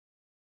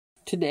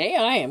Today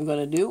I am going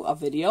to do a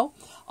video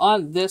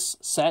on this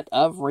set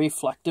of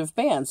reflective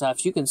bands. Now,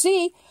 if you can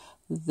see,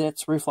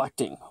 that's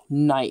reflecting.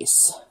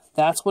 Nice.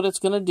 That's what it's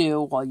going to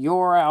do while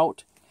you're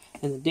out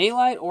in the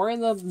daylight or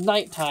in the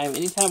nighttime.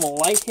 Anytime a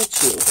light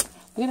hits you,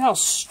 look at how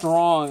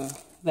strong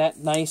that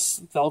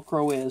nice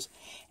Velcro is.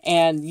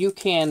 And you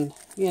can,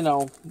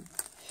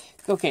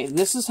 okay,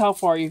 this is how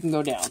far you can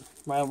go down.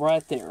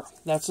 Right there.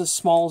 That's as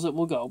small as it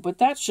will go. But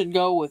that should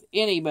go with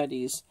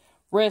anybody's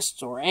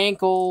wrists or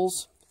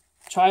ankles,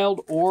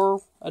 child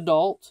or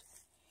adult.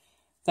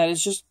 That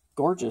is just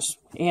gorgeous.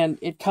 And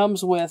it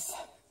comes with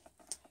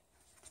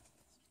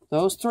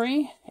those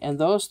three and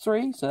those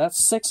three. So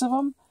that's 6 of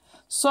them.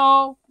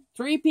 So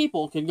 3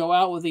 people can go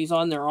out with these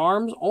on their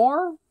arms,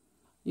 or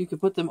you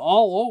could put them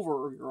all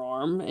over your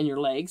arm and your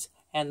legs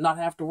and not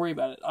have to worry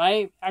about it.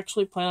 I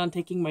actually plan on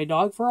taking my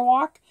dog for a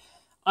walk.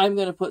 I'm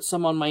going to put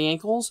some on my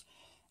ankles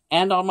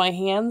and on my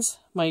hands,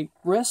 my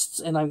wrists,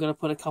 and I'm going to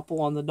put a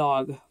couple on the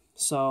dog.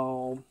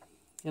 So,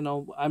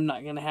 I'm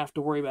not going to have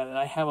to worry about it.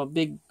 I have a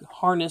big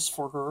harness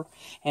for her,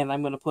 and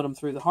I'm going to put them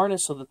through the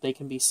harness so that they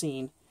can be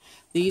seen.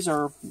 These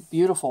are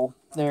beautiful.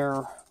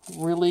 They're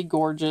really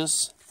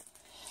gorgeous.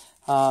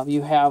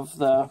 You have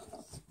the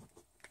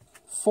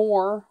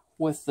 4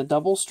 with the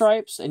double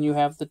stripes, and you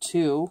have the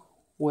 2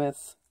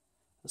 with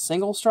the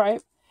single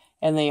stripe,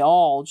 and they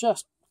all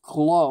just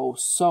glow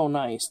so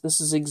nice. This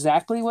is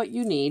exactly what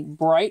you need.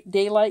 Bright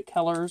daylight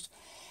colors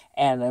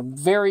and a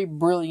very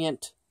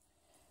brilliant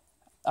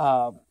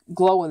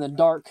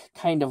glow-in-the-dark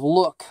kind of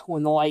look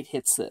when the light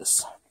hits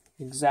this.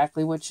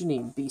 Exactly what you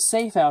need. Be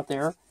safe out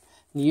there.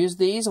 Use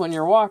these when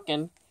you're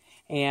walking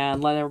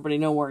and let everybody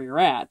know where you're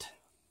at.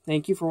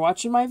 Thank you for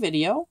watching my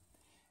video.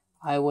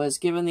 I was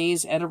given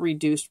these at a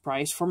reduced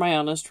price for my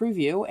honest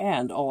review,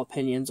 and all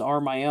opinions are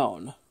my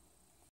own.